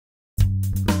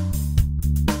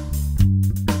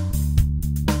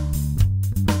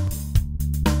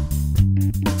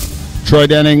Troy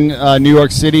Denning, New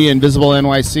York City, Invisible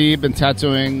NYC. Been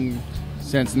tattooing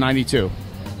since '92.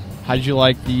 How did you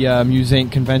like the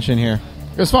Musink convention here?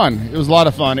 It was fun. It was a lot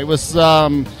of fun. It was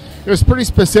pretty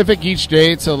specific each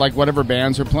day to like whatever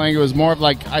bands were playing. It was more of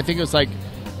like, I think it was like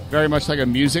very much like a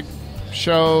music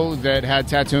show that had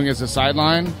tattooing as a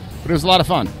sideline, but it was a lot of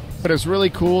fun. But it's really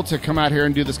cool to come out here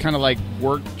and do this kind of like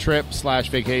work trip /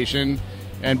 vacation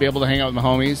and be able to hang out with my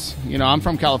homies. You know, I'm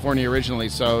from California originally,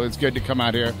 so it's good to come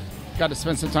out here. Got to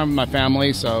spend some time with my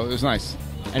family, so it was nice.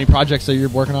 Any projects that you're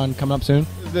working on coming up soon?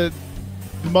 The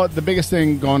biggest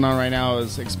thing going on right now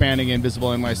is expanding Invisible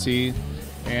NYC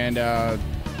and,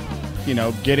 you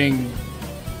know, getting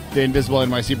the Invisible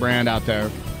NYC brand out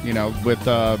there, you know, with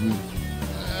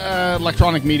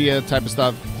electronic media type of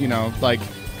stuff, you know, like,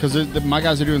 because my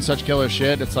guys are doing such killer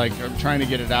shit. It's like I'm trying to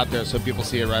get it out there so people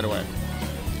see it right away.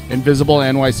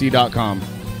 InvisibleNYC.com.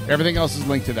 Everything else is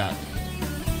linked to that.